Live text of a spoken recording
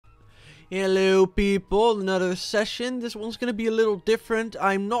Hello people, another session. This one's going to be a little different.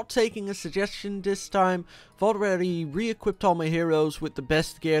 I'm not taking a suggestion this time. I've already re-equipped all my heroes with the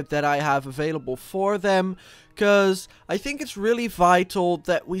best gear that I have available for them, because I think it's really vital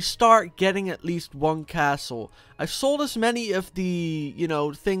that we start getting at least one castle. I've sold as many of the,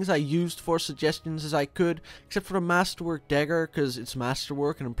 things I used for suggestions as I could, except for the Masterwork Dagger, because it's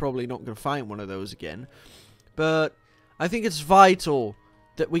Masterwork and I'm probably not going to find one of those again. But I think it's vital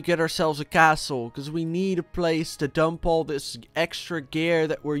that we get ourselves a castle, because we need a place to dump all this extra gear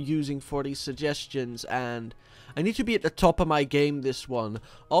that we're using for these suggestions, and I need to be at the top of my game this one.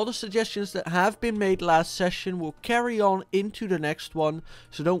 All the suggestions that have been made last session will carry on into the next one,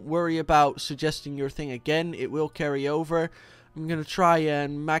 so don't worry about suggesting your thing again, it will carry over. I'm gonna try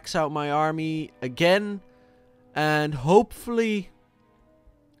and max out my army again, and hopefully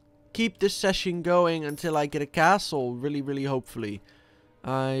keep this session going until I get a castle, really hopefully.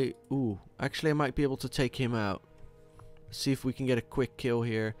 Actually I might be able to take him out. Let's see if we can get a quick kill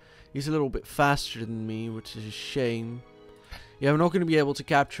here. He's a little bit faster than me, which is a shame. Yeah, we're not going to be able to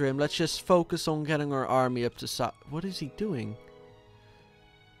capture him. Let's just focus on getting our army up to size. What is he doing?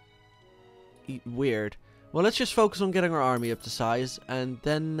 Weird. Well, let's just focus on getting our army up to size, and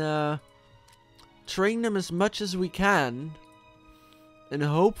then train them as much as we can, and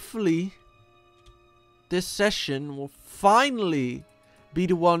hopefully this session will finally be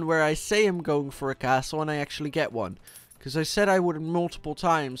the one where I say I'm going for a castle and I actually get one. Because I said I would multiple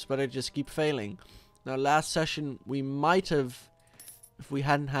times, but I just keep failing. Now, last session we might have, if we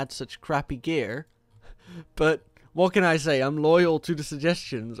hadn't had such crappy gear. But what can I say? I'm loyal to the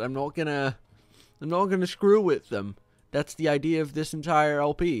suggestions. I'm not gonna screw with them. That's the idea of this entire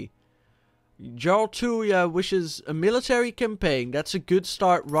LP. Jarl Turia wishes a military campaign. That's a good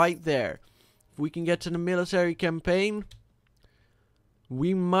start right there. If we can get to the military campaign,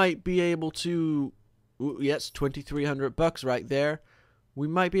 we might be able to, yes, 2,300 bucks right there. We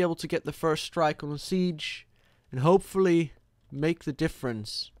might be able to get the first strike on the siege and hopefully make the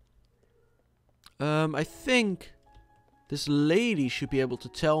difference. I think this lady should be able to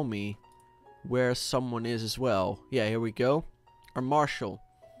tell me where someone is as well. Yeah, here we go. Our marshal,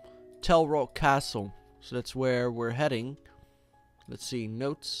 Telrock Castle. So that's where we're heading. Let's see,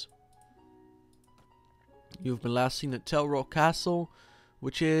 notes. You've been last seen at Telrock Castle,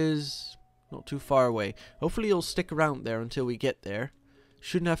 which is not too far away. Hopefully you'll stick around there until we get there.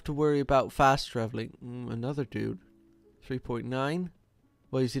 Shouldn't have to worry about fast traveling. Another dude. 3.9.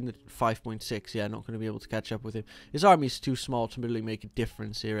 Well, he's in the 5.6. Yeah, not going to be able to catch up with him. His army's too small to really make a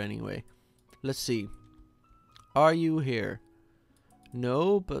difference here anyway. Let's see. Are you here?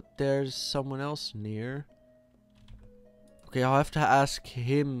 No, but there's someone else near. Okay, I'll have to ask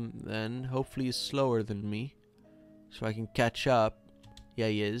him then. Hopefully he's slower than me, so I can catch up. Yeah,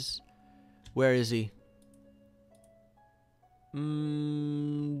 he is. Where is he?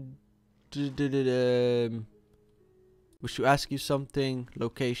 Wish to ask you something.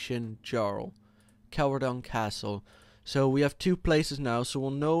 Location, Jarl. Calverdon Castle. So we have two places now, so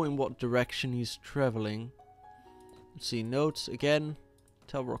we'll know in what direction he's traveling. Let's see, notes again.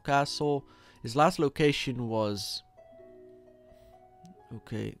 Telrock Castle. His last location was...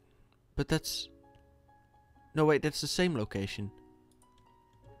 Okay. But that's... No, wait, that's the same location.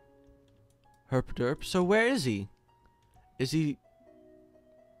 Herpderp. So where is he? Is he...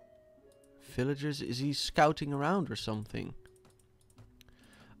 Villagers? Is he scouting around or something?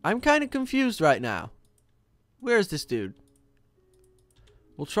 I'm kind of confused right now. Where is this dude?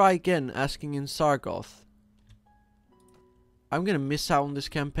 We'll try again, asking in Sargoth. I'm gonna miss out on this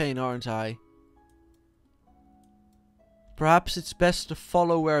campaign, aren't I? Perhaps it's best to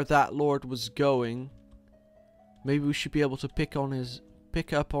follow where that lord was going. Maybe we should be able to pick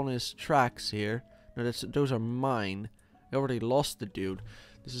up on his tracks here. No, those are mine. I already lost the dude.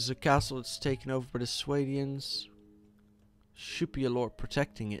 This is a castle that's taken over by the Swadians. Should be a lord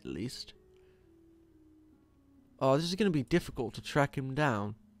protecting it at least. Oh, this is going to be difficult to track him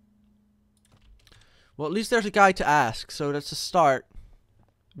down. Well, at least there's a guy to ask, so that's a start.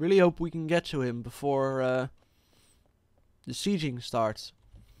 Really hope we can get to him before the sieging starts.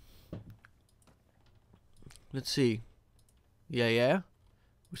 Let's see. Yeah.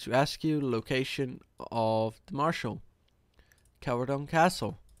 Wish to ask you the location of the marshal. Calverdon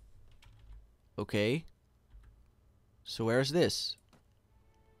Castle. Okay. So where's this?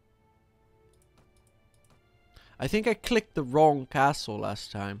 I think I clicked the wrong castle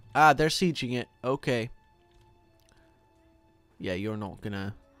last time. Ah, they're sieging it. Okay. Yeah, you're not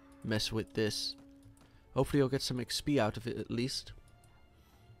gonna mess with this. Hopefully you'll get some XP out of it at least.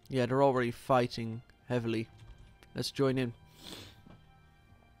 Yeah, they're already fighting heavily. Let's join in.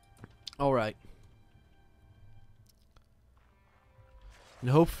 Alright. And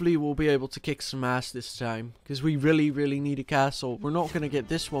hopefully we'll be able to kick some ass this time. Because we really, really need a castle. We're not going to get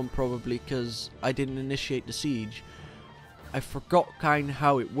this one probably because I didn't initiate the siege. I forgot kind of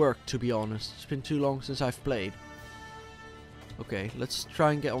how it worked, to be honest. It's been too long since I've played. Okay, let's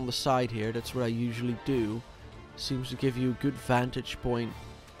try and get on the side here. That's what I usually do. Seems to give you a good vantage point.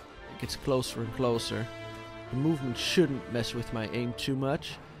 It gets closer and closer. The movement shouldn't mess with my aim too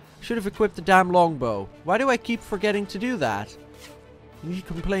much. Should have equipped the damn longbow. Why do I keep forgetting to do that? You can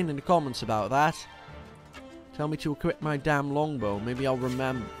complain in the comments about that. Tell me to equip my damn longbow. Maybe I'll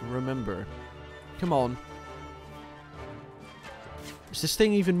remember. Come on. Is this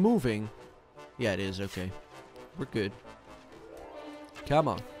thing even moving? Yeah, it is. Okay. We're good. Come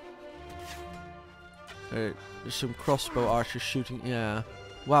on. There's some crossbow archers shooting. Yeah.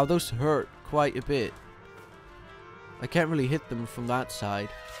 Wow, those hurt quite a bit. I can't really hit them from that side.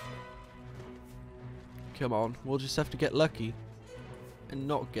 Come on. We'll just have to get lucky. And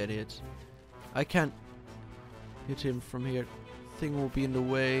not get hit. I can't hit him from here. Thing will be in the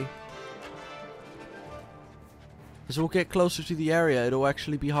way. As we'll get closer to the area, it'll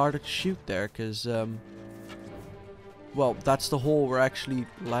actually be harder to shoot there, because, well, that's the hole we're actually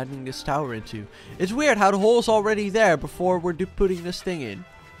landing this tower into. It's weird how the hole's already there before we're putting this thing in.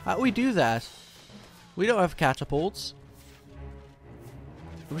 How do we do that? We don't have catapults.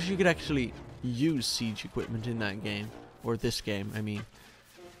 I wish you could actually use siege equipment in that game. Or this game, I mean.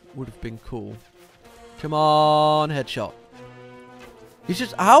 Would have been cool. Come on, headshot. He's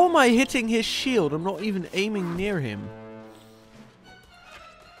just... How am I hitting his shield? I'm not even aiming near him.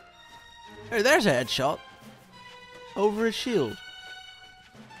 Hey, there's a headshot. Over his shield.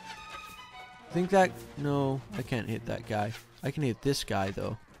 Think that... No, I can't hit that guy. I can hit this guy,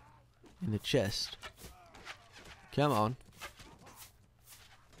 though. In the chest. Come on.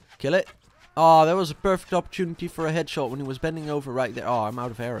 Kill it. Oh, that was a perfect opportunity for a headshot when he was bending over right there. Oh, I'm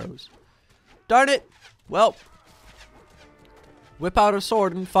out of arrows. Darn it! Well. Whip out a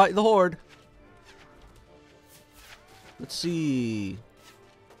sword and fight the horde. Let's see.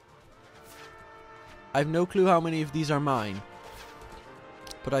 I have no clue how many of these are mine.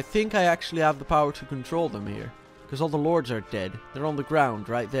 But I think I actually have the power to control them here. Because all the lords are dead. They're on the ground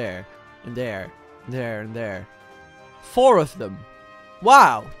right there. And there. And there and there. 4 of them.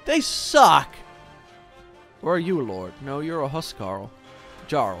 Wow, they suck! Or are you a lord? No, you're a Huskarl.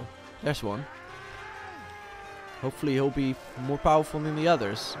 Jarl. There's one. Hopefully he'll be more powerful than the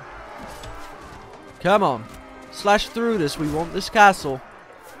others. Come on. Slash through this. We want this castle.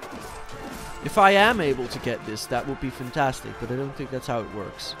 If I am able to get this, that would be fantastic. But I don't think that's how it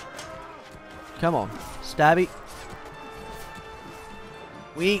works. Come on. Stabby.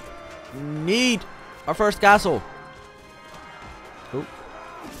 We need our first castle. Oh.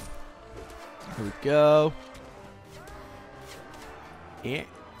 Here we go. Yeah.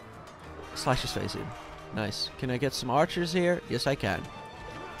 Slash his face in. Nice. Can I get some archers here? Yes, I can.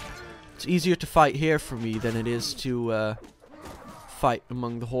 It's easier to fight here for me than it is to fight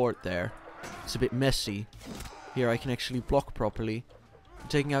among the horde there. It's a bit messy. Here I can actually block properly.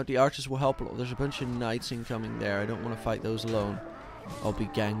 Taking out the archers will help a lot. There's a bunch of knights incoming there. I don't want to fight those alone. I'll be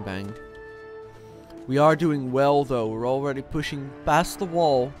gangbanged. We are doing well though. We're already pushing past the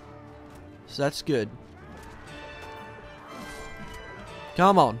wall. So that's good.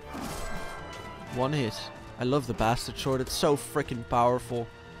 Come on. One hit. I love the bastard sword. It's so freaking powerful.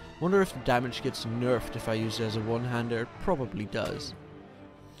 Wonder if the damage gets nerfed if I use it as a one-hander. It probably does.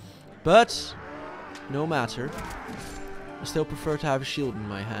 But no matter. I still prefer to have a shield in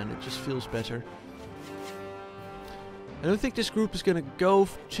my hand. It just feels better. I don't think this group is going to go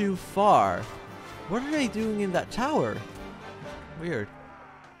too far. What are they doing in that tower? Weird.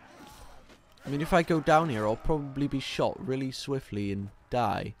 I mean, if I go down here, I'll probably be shot really swiftly and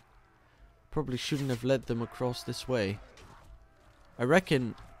die. Probably shouldn't have led them across this way. I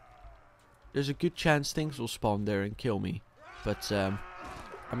reckon there's a good chance things will spawn there and kill me. But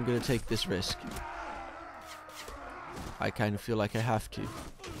I'm going to take this risk. I kind of feel like I have to.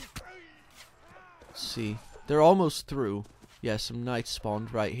 Let's see. They're almost through. Yeah, some knights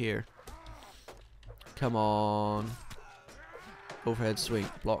spawned right here. Come on. Overhead swing.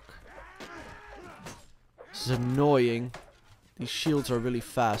 Block. This is annoying. These shields are really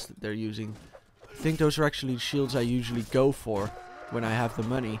fast that they're using. I think those are actually shields I usually go for when I have the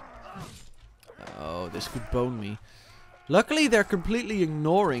money. Oh, this could bone me. Luckily, they're completely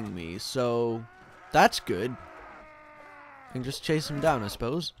ignoring me, so that's good. I can just chase them down, I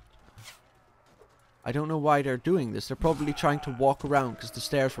suppose. I don't know why they're doing this. They're probably trying to walk around because the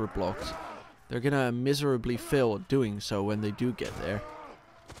stairs were blocked. They're gonna miserably fail at doing so when they do get there.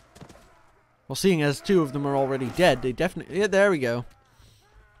 Well, seeing as 2 of them are already dead, they definitely... Yeah, there we go.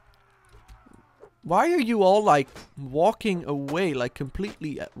 Why are you all, like, walking away, like,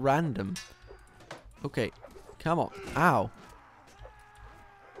 completely at random? Okay, come on. Ow.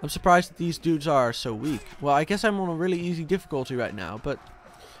 I'm surprised that these dudes are so weak. Well, I guess I'm on a really easy difficulty right now, but...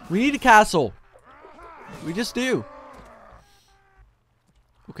 We need a castle. We just do.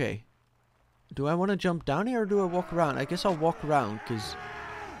 Okay. Do I want to jump down here or do I walk around? I guess I'll walk around, because...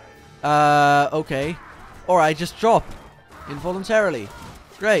 okay. Or I just drop. Involuntarily.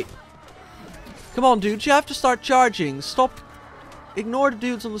 Great. Come on, dudes. You have to start charging. Stop. Ignore the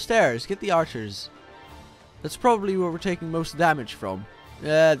dudes on the stairs. Get the archers. That's probably where we're taking most damage from.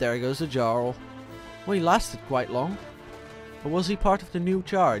 Yeah, there goes the Jarl. Well, he lasted quite long. Or was he part of the new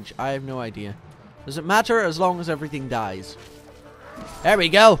charge? I have no idea. Does it matter as long as everything dies? There we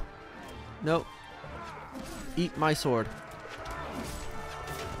go. No. Eat my sword.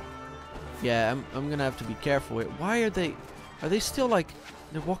 Yeah, I'm gonna have to be careful here. Why are they... Are they still like...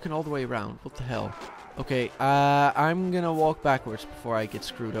 They're walking all the way around. What the hell? Okay, I'm gonna walk backwards before I get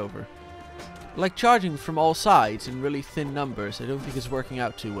screwed over. Like charging from all sides in really thin numbers, I don't think it's working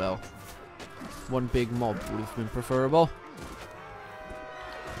out too well. One big mob would have been preferable.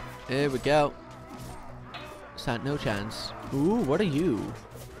 There we go. Stand no chance. Ooh, what are you?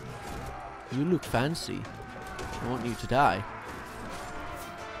 You look fancy. I want you to die.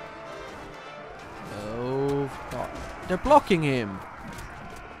 Oh, God. They're blocking him.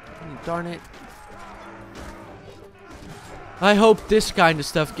 Darn it. I hope this kind of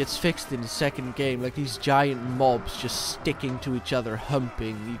stuff gets fixed in the second game. Like these giant mobs just sticking to each other,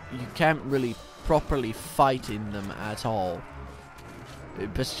 humping. You can't really properly fight in them at all.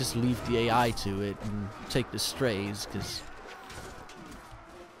 Best just leave the AI to it and take the strays, because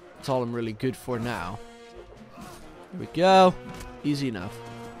that's all I'm really good for now. Here we go. Easy enough.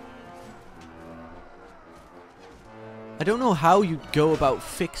 I don't know how you'd go about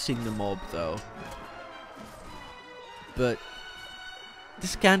fixing the mob, though. But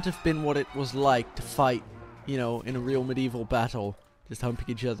this can't have been what it was like to fight, you know, in a real medieval battle. Just humping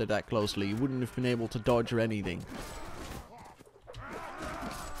each other that closely. You wouldn't have been able to dodge or anything.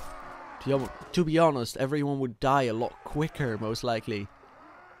 To be honest, everyone would die a lot quicker, most likely.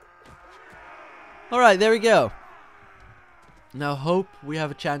 Alright, there we go. Now hope we have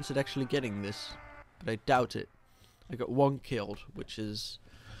a chance at actually getting this. But I doubt it. I got 1 killed, which is...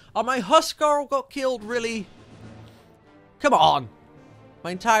 Oh, my Huskar got killed, really? Come on!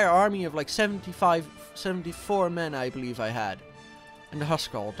 My entire army of like 74 men, I believe I had. And the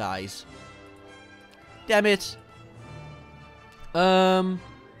Huskar dies. Damn it! I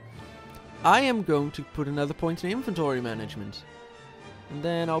am going to put another point in inventory management. And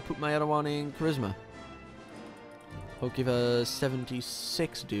then I'll put my other one in charisma. I'll give us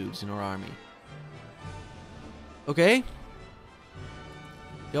 76 dudes in our army. Okay.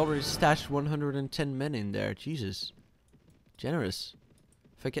 They already stashed 110 men in there. Jesus. Generous.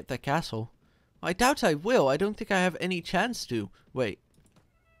 If I get that castle. I doubt I will. I don't think I have any chance to. Wait.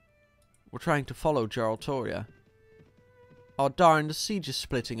 We're trying to follow Jarl Toria. Oh darn, the siege is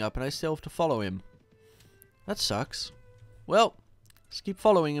splitting up and I still have to follow him. That sucks. Well, let's keep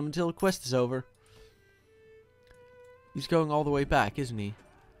following him until the quest is over. He's going all the way back, isn't he?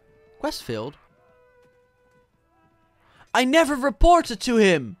 Quest filled? I never reported to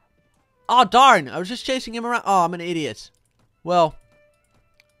him! Oh darn, I was just chasing him around. Oh, I'm an idiot. Well,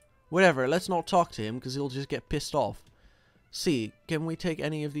 whatever, let's not talk to him because he'll just get pissed off. See, can we take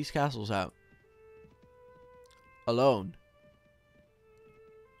any of these castles out? Alone.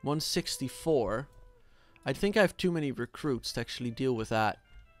 164. I think I have too many recruits to actually deal with that.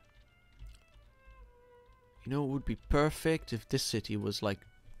 You know, it would be perfect if this city was, like,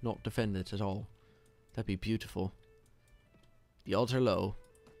 not defended at all. That'd be beautiful. The odds are low,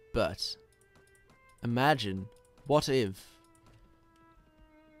 but imagine, what if?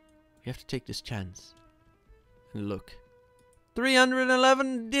 You have to take this chance. And look.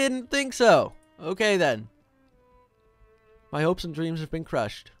 311 didn't think so. Okay then. My hopes and dreams have been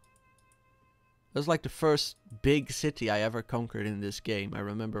crushed. That was like the first big city I ever conquered in this game. I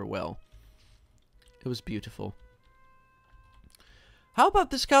remember well. It was beautiful. How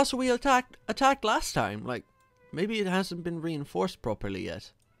about this castle we attacked last time? Like, maybe it hasn't been reinforced properly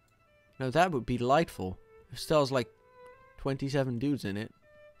yet. Now that would be delightful. It still has like 27 dudes in it.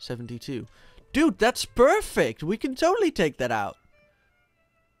 72. Dude, that's perfect! We can totally take that out.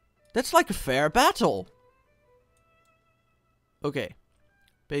 That's like a fair battle. Okay.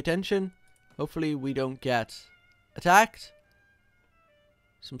 Pay attention. Hopefully we don't get attacked.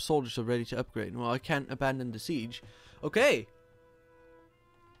 Some soldiers are ready to upgrade. Well, I can't abandon the siege. Okay.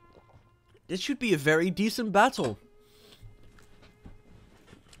 This should be a very decent battle.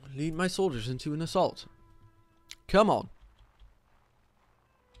 Lead my soldiers into an assault. Come on.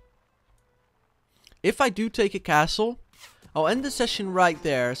 If I do take a castle, I'll end the session right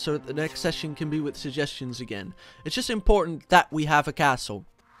there so that the next session can be with suggestions again. It's just important that we have a castle.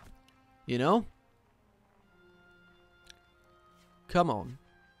 You know? Come on.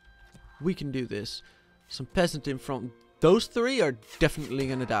 We can do this. Some peasant in front. Those three are definitely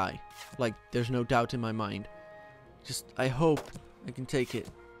gonna die. Like, there's no doubt in my mind. Just, I hope I can take it.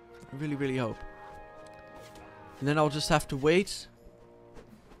 I really, really hope. And then I'll just have to wait.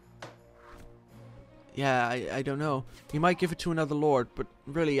 Yeah, I don't know. He might give it to another lord, but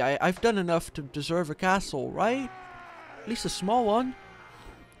really, I've done enough to deserve a castle, right? At least a small one.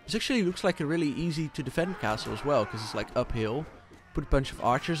 This actually looks like a really easy to defend castle as well, because it's like uphill. Put a bunch of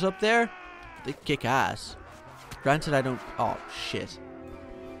archers up there. They kick ass. Granted, I don't... Oh, shit.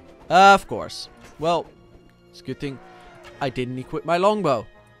 Of course. Well, it's a good thing I didn't equip my longbow.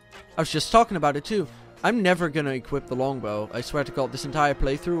 I was just talking about it too. I'm never gonna equip the longbow. I swear to God, this entire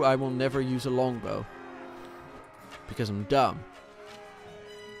playthrough, I will never use a longbow. Because I'm dumb.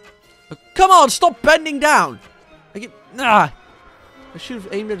 Come on, stop bending down! I should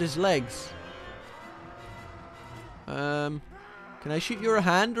have aimed at his legs. Can I shoot your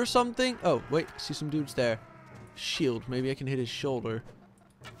hand or something? Oh, wait, I see some dudes there. Shield, maybe I can hit his shoulder.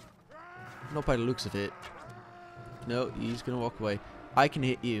 Not by the looks of it. No, he's gonna walk away. I can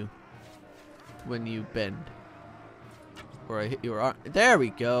hit you when you bend. Or I hit your arm. There we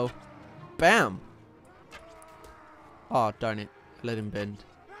go. Bam! Oh, darn it. Let him bend.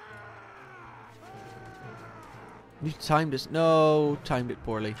 You timed this. No, timed it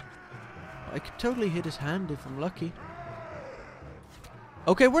poorly. I could totally hit his hand if I'm lucky.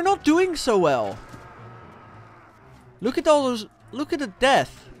 Okay, we're not doing so well. Look at all those. Look at the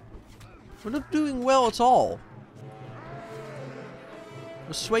death. We're not doing well at all.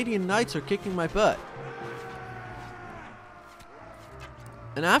 The Swadian knights are kicking my butt.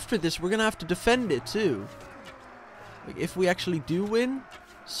 And after this, we're gonna have to defend it too. Like, if we actually do win,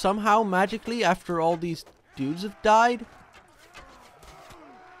 somehow magically, after all these dudes have died.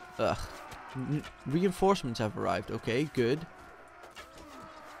 Ugh. Reinforcements have arrived. Okay, good.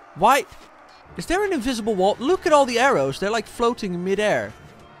 Why? Is there an invisible wall? Look at all the arrows. They're like floating in midair.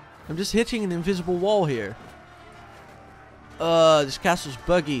 I'm just hitting an invisible wall here. This castle's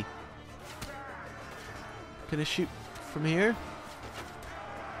buggy. Can I shoot from here?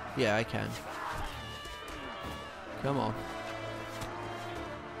 Yeah, I can. Come on.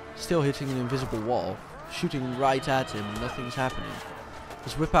 Still hitting an invisible wall. Shooting right at him and nothing's happening.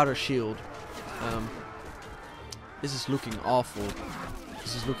 Let's whip out our shield. This is looking awful.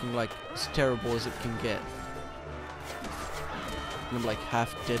 This is looking like as terrible as it can get. And I'm like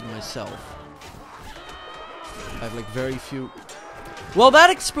half dead myself. I have like very few... Well, that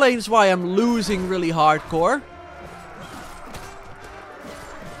explains why I'm losing really hardcore.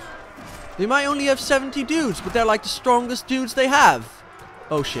 They might only have 70 dudes, but they're like the strongest dudes they have.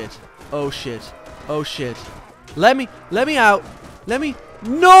 Oh shit. Oh shit. Oh shit. Let me out. Let me...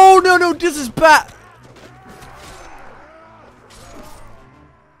 No, no, no, this is bad.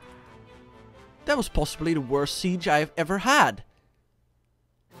 That was possibly the worst siege I have ever had.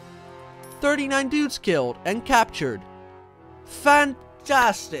 39 dudes killed and captured.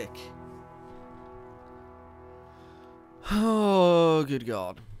 Fantastic. Oh, good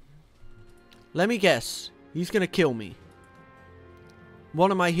God. Let me guess. He's gonna kill me.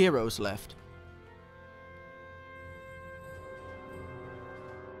 One of my heroes left.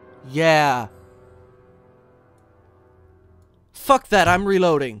 Yeah. Fuck that, I'm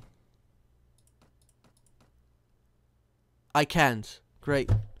reloading. I can't.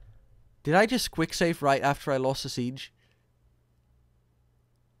 Great. Did I just quick save right after I lost the siege?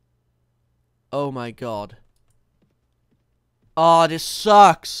 Oh my God. Oh, this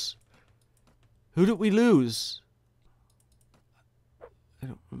sucks. Who did we lose? I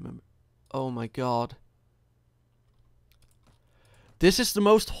don't remember. Oh my God. This is the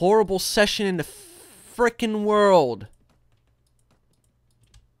most horrible session in the frickin' world.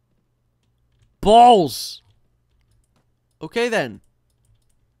 Balls! Okay then.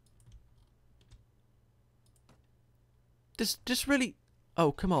 This really...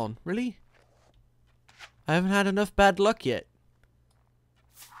 Oh, come on. Really? I haven't had enough bad luck yet.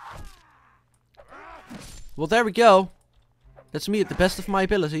 Well, there we go. That's me at the best of my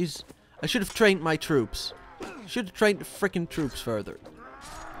abilities. I should have trained my troops. Should have trained the frickin' troops further.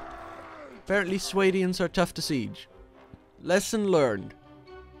 Apparently Swadians are tough to siege. Lesson learned.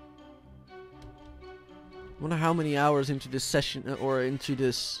 Wonder how many hours into this session or into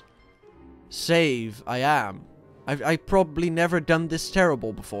this save, I am. I've probably never done this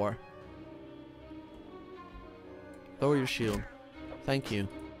terrible before. Lower your shield. Thank you.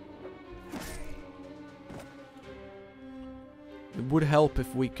 It would help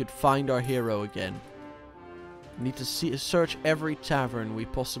if we could find our hero again. We need to search every tavern we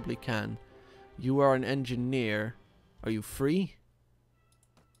possibly can. You are an engineer. Are you free?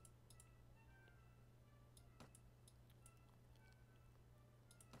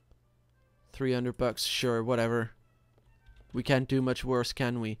 $300, sure, whatever. We can't do much worse,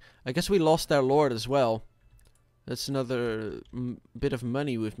 can we? I guess we lost our lord as well. That's another bit of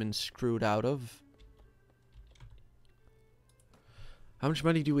money we've been screwed out of. How much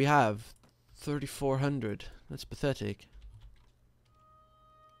money do we have? 3,400. That's pathetic.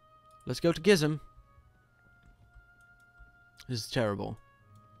 Let's go to Gizem. This is terrible.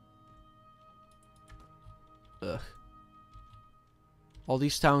 Ugh. All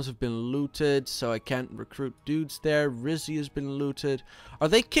these towns have been looted, so I can't recruit dudes there. Rizzy has been looted. Are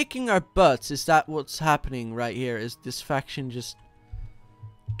they kicking our butts? Is that what's happening right here? Is this faction just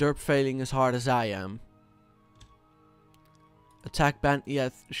derp failing as hard as I am? Attack band? Yeah,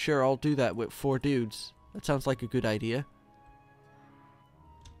 sure, I'll do that with 4 dudes. That sounds like a good idea.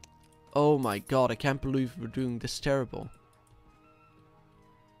 Oh my god, I can't believe we're doing this terrible.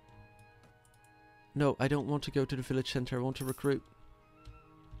 No, I don't want to go to the village center. I want to recruit.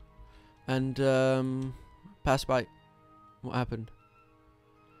 And, pass by. What happened?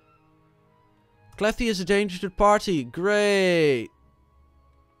 Clethy is a danger to the party. Great!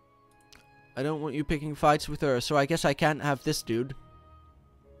 I don't want you picking fights with her, so I guess I can't have this dude.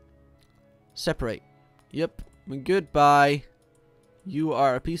 Separate. Yep. Goodbye. You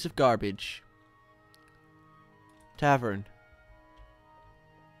are a piece of garbage. Tavern.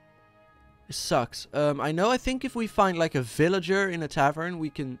 It sucks. I think if we find like a villager in a tavern, we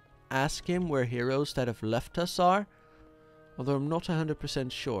can ask him where heroes that have left us are. Although I'm not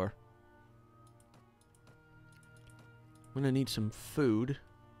 100% sure. I'm gonna need some food.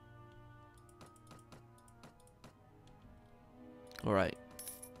 Alright.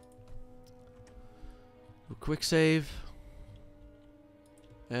 Quick save.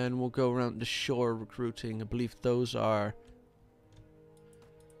 And we'll go around the shore recruiting. I believe those are...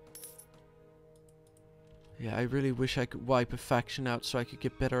 Yeah, I really wish I could wipe a faction out so I could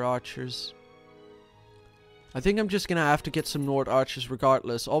get better archers. I think I'm just gonna have to get some Nord archers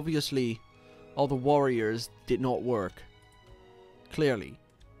regardless. Obviously, all the warriors did not work. Clearly.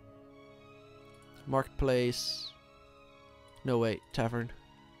 Marketplace. No, wait. Tavern.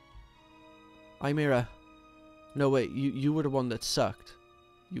 Imera. No, wait. You were the one that sucked.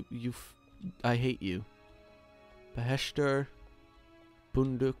 I hate you. Beheshter.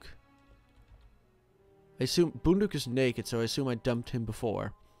 Bunduk. I assume Bunduk is naked, so I assume I dumped him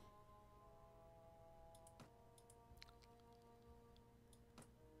before.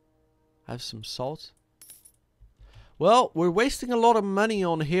 Have some salt. Well, we're wasting a lot of money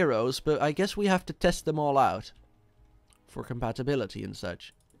on heroes, but I guess we have to test them all out. For compatibility and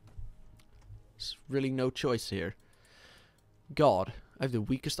such. There's really no choice here. God, I have the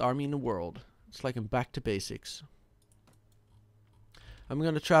weakest army in the world. It's like I'm back to basics. I'm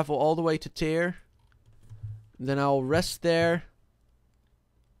going to travel all the way to Tyr. Then I'll rest there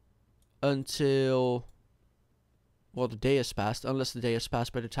until, well, the day has passed. Unless the day has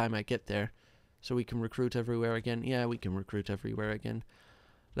passed by the time I get there. So we can recruit everywhere again. Yeah, we can recruit everywhere again.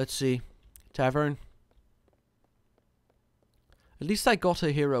 Let's see. Tavern. At least I got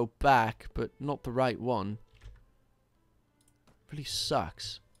a hero back, but not the right one. Really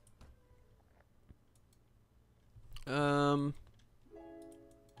sucks.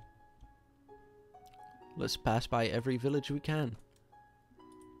 Let's pass by every village we can.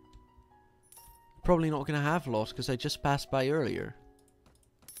 Probably not going to have a lot because I just passed by earlier.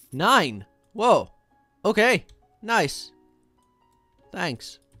 9! Whoa! Okay. Nice.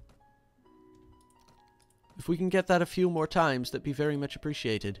 Thanks. If we can get that a few more times, that'd be very much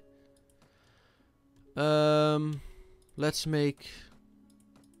appreciated. Let's make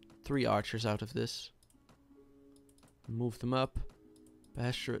 3 archers out of this. Move them up.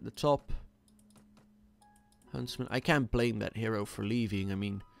 Pasture at the top. Huntsman. I can't blame that hero for leaving. I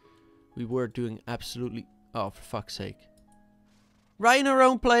mean, we were doing absolutely... Oh, for fuck's sake. Right in our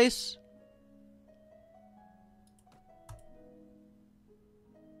own place.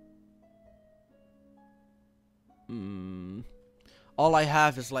 All I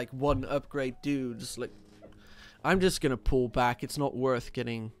have is like 1 upgrade dudes. Like, I'm just gonna pull back. It's not worth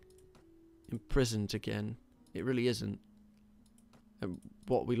getting imprisoned again. It really isn't.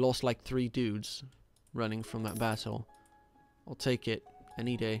 What, we lost like 3 dudes running from that battle. I'll take it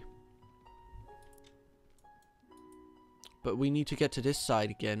any day. But we need to get to this side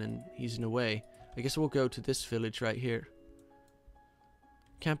again, and he's in the way. I guess we'll go to this village right here.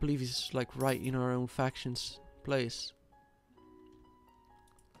 Can't believe he's like right in our own faction's place.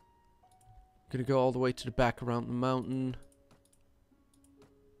 Gonna go all the way to the back around the mountain.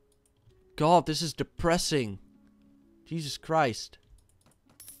 God, this is depressing. Jesus Christ.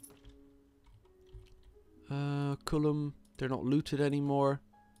 Cullum, they're not looted anymore.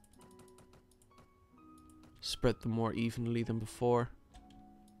 Spread them more evenly than before.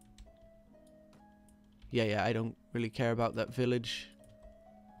 Yeah, I don't really care about that village.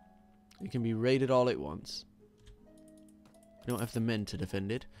 It can be raided all at once. I don't have the men to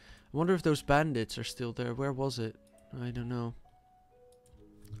defend it. I wonder if those bandits are still there. Where was it? I don't know.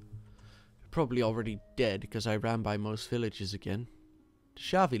 Probably already dead because I ran by most villages again.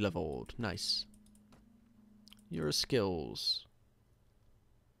 Shavi leveled. Nice. Your skills.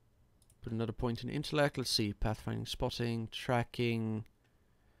 Put another point in intellect. Let's see. Pathfinding, spotting, tracking.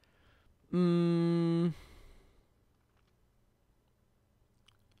 Go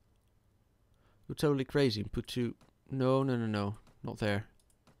totally crazy and put 2... No. Not there.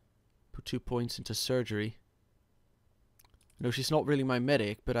 Put 2 points into surgery. No, she's not really my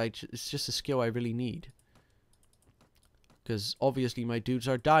medic, but it's just a skill I really need. Because obviously my dudes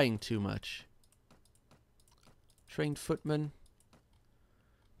are dying too much. Trained footman.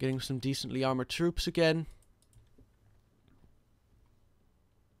 Getting some decently armored troops again.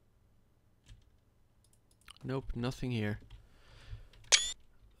 Nope, nothing here.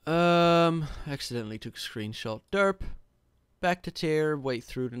 Accidentally took a screenshot. Derp. Back to tier, wait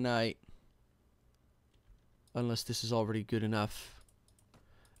through the night. Unless this is already good enough.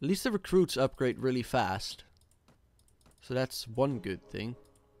 At least the recruits upgrade really fast. So that's one good thing.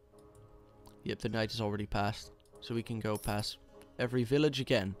 Yep, the night is already passed. So we can go past every village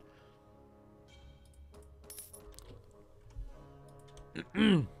again.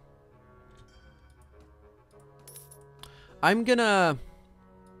 I'm gonna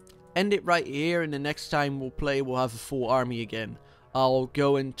end it right here, and the next time we'll play we'll have a full army again. I'll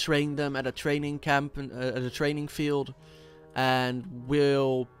go and train them at a training camp and at a training field, and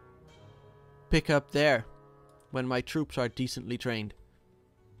we'll pick up there when my troops are decently trained.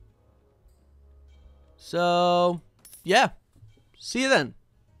 So, yeah. See you then.